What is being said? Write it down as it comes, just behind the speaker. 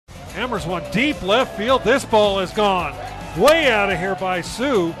Hammers one deep left field. This ball is gone. Way out of here by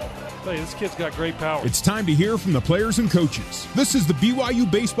Sue. Hey, this kid's got great power. It's time to hear from the players and coaches. This is the BYU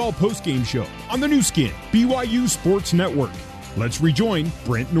Baseball Postgame Show on the new skin, BYU Sports Network. Let's rejoin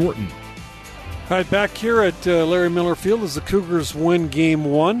Brent Norton. All right, back here at Larry Miller Field as the Cougars win Game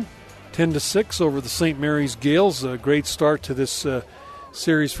 1, 10-6 over the St. Mary's Gales. A great start to this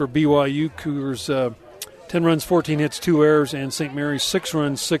series for BYU. Cougars 10 runs, 14 hits, 2 errors, and St. Mary's 6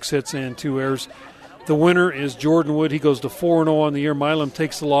 runs, 6 hits, and 2 errors. The winner is Jordan Wood. He goes to 4-0 on the year. Milam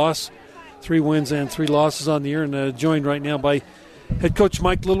takes the loss. 3 wins and 3 losses on the year, and joined right now by head coach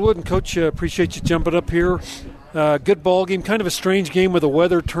Mike Littlewood. And, Coach, appreciate you jumping up here. Good ball game. Kind of a strange game with the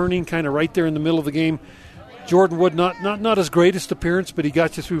weather turning kind of right there in the middle of the game. Jordan Wood, not his greatest appearance, but he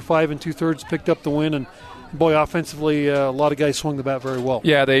got you through 5 2/3, picked up the win. And, boy, offensively, a lot of guys swung the bat very well.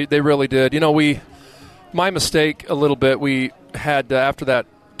 Yeah, they really did. You know, my mistake a little bit, we had, after that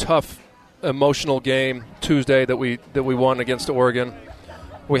tough emotional game Tuesday that we won against Oregon,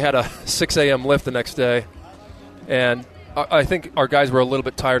 we had a 6 a.m. lift the next day, and I think our guys were a little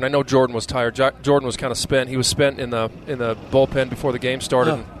bit tired. And I know Jordan was tired. Jordan was kind of spent. He was spent in the bullpen before the game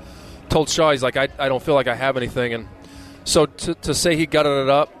started. And told Shaw, he's like, I don't feel like I have anything. And so to say he gutted it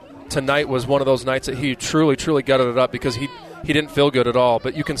up tonight was one of those nights that he truly gutted it up, because he didn't feel good at all.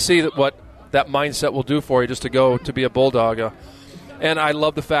 But you can see that what that mindset will do for you, just to go to be a Bulldog. And I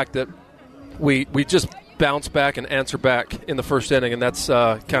love the fact that we just bounce back and answer back in the first inning, and that's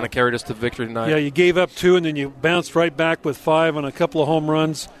kind of carried us to victory tonight. Yeah, you gave up 2, and then you bounced right back with 5 on a couple of home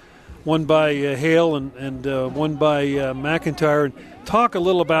runs, one by Hale and one by McIntyre. And talk a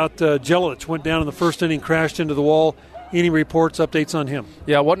little about Jelic. Went down in the first inning, crashed into the wall. Any reports, updates on him?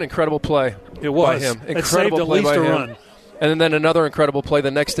 Yeah, what an incredible play. It was. By him. Incredible it saved play at least by a him. run. And then another incredible play the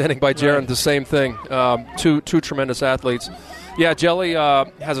next inning by Jaron, Right. The same thing. Two tremendous athletes. Yeah, Jelly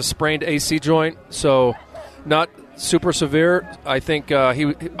has a sprained AC joint, so not super severe. I think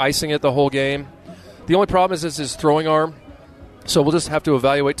he icing it the whole game. The only problem is his throwing arm, so we'll just have to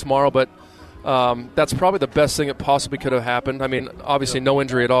evaluate tomorrow, but that's probably the best thing that possibly could have happened. I mean, obviously no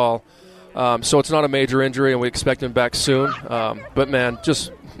injury at all, so it's not a major injury, and we expect him back soon. But, man,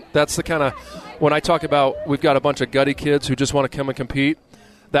 just that's the kind of – when I talk about we've got a bunch of gutty kids who just want to come and compete,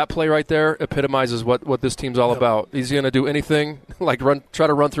 that play right there epitomizes what this team's all about. He's going to do anything, like try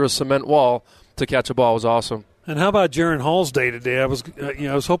to run through a cement wall to catch a ball. It was awesome. And how about Jaron Hall's day today? I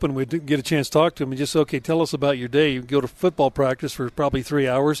was hoping we'd get a chance to talk to him and just, okay, tell us about your day. You go to football practice for probably 3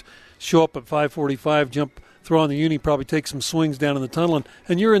 hours, show up at 5:45, throw on the uni, probably take some swings down in the tunnel,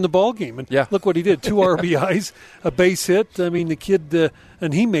 and you're in the ball game. And yeah. Look what he did: 2 RBIs, a base hit. I mean, the kid,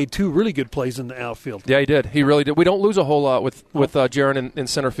 and he made 2 really good plays in the outfield. Yeah, he did. He really did. We don't lose a whole lot with Jaron in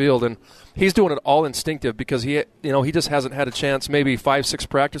center field, and he's doing it all instinctive, because he just hasn't had a chance, maybe 5-6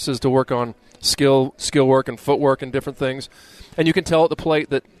 practices to work on skill work and footwork and different things. And you can tell at the plate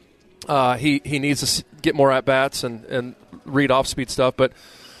that he needs to get more at bats and read off speed stuff, but.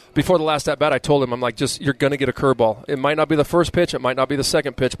 Before the last at-bat, I told him, I'm like, you're going to get a curveball. It might not be the first pitch. It might not be the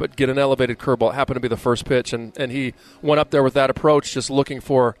second pitch, but get an elevated curveball. It happened to be the first pitch, and he went up there with that approach, just looking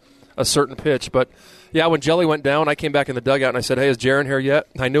for a certain pitch. But, yeah, when Jelly went down, I came back in the dugout, and I said, hey, is Jaron here yet?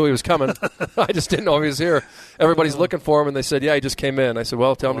 I knew he was coming. I just didn't know he was here. Everybody's looking for him, and they said, yeah, he just came in. I said,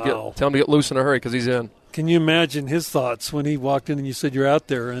 well, tell him to get loose in a hurry, because he's in. Can you imagine his thoughts when he walked in and you said you're out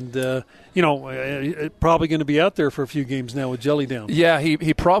there? And, probably going to be out there for a few games now with Jelly down. Yeah,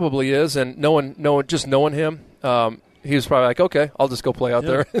 he probably is. And knowing him, he was probably like, okay, I'll just go play out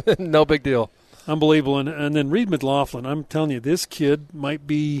there. No big deal. Unbelievable. And then Reed McLaughlin, I'm telling you, this kid might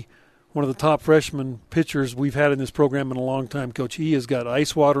be one of the top freshman pitchers we've had in this program in a long time, Coach. He has got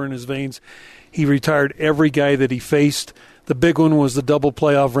ice water in his veins. He retired every guy that he faced. The big one was the double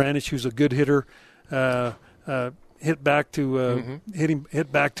play off Ranich, who's a good hitter. Hit back to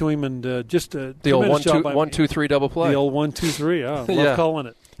him, and just a the old 1-2-3 double play. The old 1-2-3. I love calling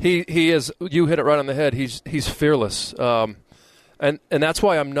it. He is. You hit it right on the head. He's fearless, and that's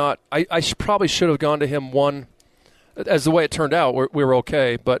why I'm not. I probably should have gone to him one. As the way it turned out, we were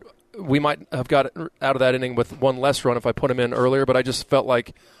okay, but we might have got out of that inning with one less run if I put him in earlier. But I just felt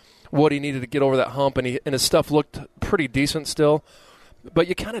like Woody needed to get over that hump, and his stuff looked pretty decent still. But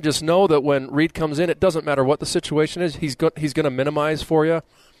you kind of just know that when Reed comes in, it doesn't matter what the situation is. He's going to minimize for you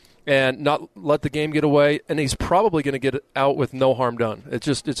and not let the game get away, and he's probably going to get it out with no harm done.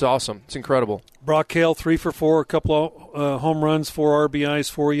 It's awesome. It's incredible. Brock Hale, 3 for 4, a couple of home runs, 4 RBIs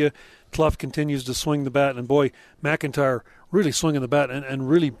for you. Clough continues to swing the bat, and boy, McIntyre really swinging the bat and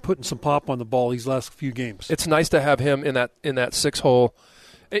really putting some pop on the ball these last few games. It's nice to have him in that 6 hole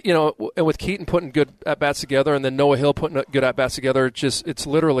And with Keaton putting good at-bats together and then Noah Hill putting good at-bats together, it's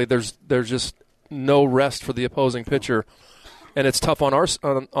literally there's just no rest for the opposing pitcher. And it's tough on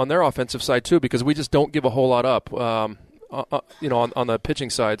on their offensive side, too, because we just don't give a whole lot up, on the pitching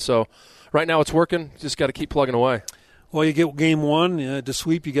side. So right now it's working. Just got to keep plugging away. Well, you get game one. To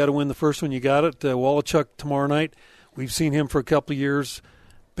sweep, you got to win the first one. You got it. Wallachuk tomorrow night. We've seen him for a couple of years.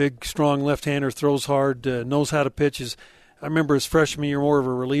 Big, strong left-hander, throws hard, knows how to pitch. I remember his freshman year, more of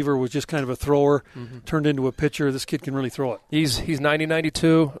a reliever, was just kind of a thrower, turned into a pitcher. This kid can really throw it. He's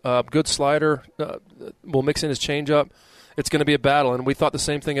 90-92, good slider. We'll mix in his changeup. It's going to be a battle, and we thought the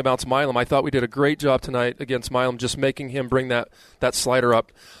same thing about Milam. I thought we did a great job tonight against Milam, just making him bring that slider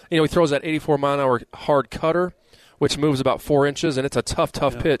up. He throws that 84-mile-an-hour hard cutter, which moves about 4 inches, and it's a tough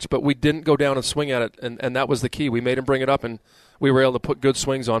pitch, but we didn't go down and swing at it, and that was the key. We made him bring it up, and we were able to put good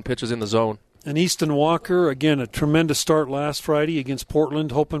swings on pitches in the zone. And Easton Walker, again, a tremendous start last Friday against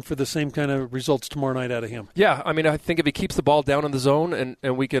Portland, hoping for the same kind of results tomorrow night out of him. Yeah, I think if he keeps the ball down in the zone,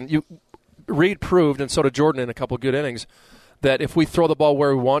 and we can Reed proved, and so did Jordan in a couple of good innings, that if we throw the ball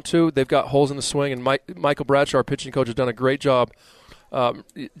where we want to, they've got holes in the swing, and Michael Bradshaw, our pitching coach, has done a great job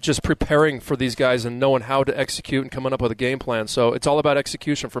just preparing for these guys and knowing how to execute and coming up with a game plan. So it's all about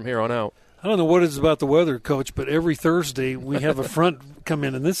execution from here on out. I don't know what it is about the weather, Coach, but every Thursday we have a front come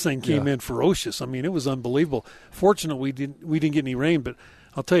in, and this thing came in ferocious. It was unbelievable. Fortunately, we didn't get any rain, but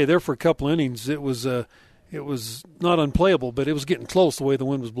I'll tell you, there for a couple innings, it was not unplayable, but it was getting close the way the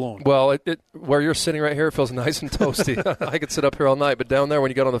wind was blowing. Well, where you're sitting right here, it feels nice and toasty. I could sit up here all night, but down there when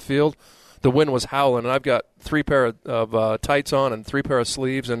you got on the field, the wind was howling, and I've got 3 pair of tights on and 3 pair of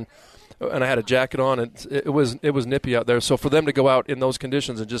sleeves, and I had a jacket on, and it was nippy out there. So for them to go out in those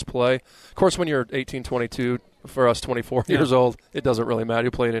conditions and just play, of course, when you're 18, 22, for us 24 years old, it doesn't really matter.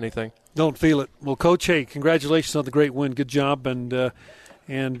 You play at anything. Don't feel it. Well, Coach, hey, congratulations on the great win. Good job, and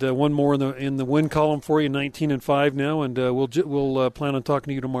one more in the win column for you, 19-5 now, and we'll plan on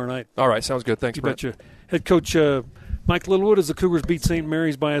talking to you tomorrow night. All right, sounds good. Thanks, you Brett. Betcha. Head coach Mike Littlewood as the Cougars beat St.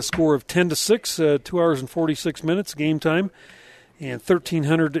 Mary's by a score of 10-6, 2 hours and 46 minutes game time, and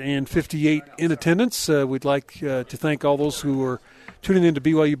 1,358 in attendance. We'd like to thank all those who are tuning in to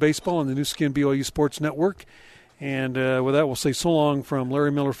BYU Baseball on the Nu Skin BYU Sports Network. And with that, we'll say so long from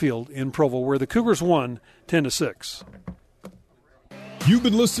Larry Miller Field in Provo, where the Cougars won 10-6. You've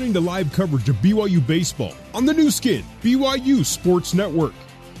been listening to live coverage of BYU Baseball on the Nu Skin BYU Sports Network.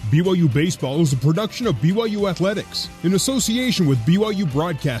 BYU Baseball is a production of BYU Athletics in association with BYU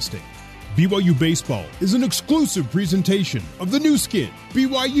Broadcasting. BYU Baseball is an exclusive presentation of the Nu Skin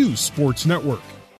BYU Sports Network.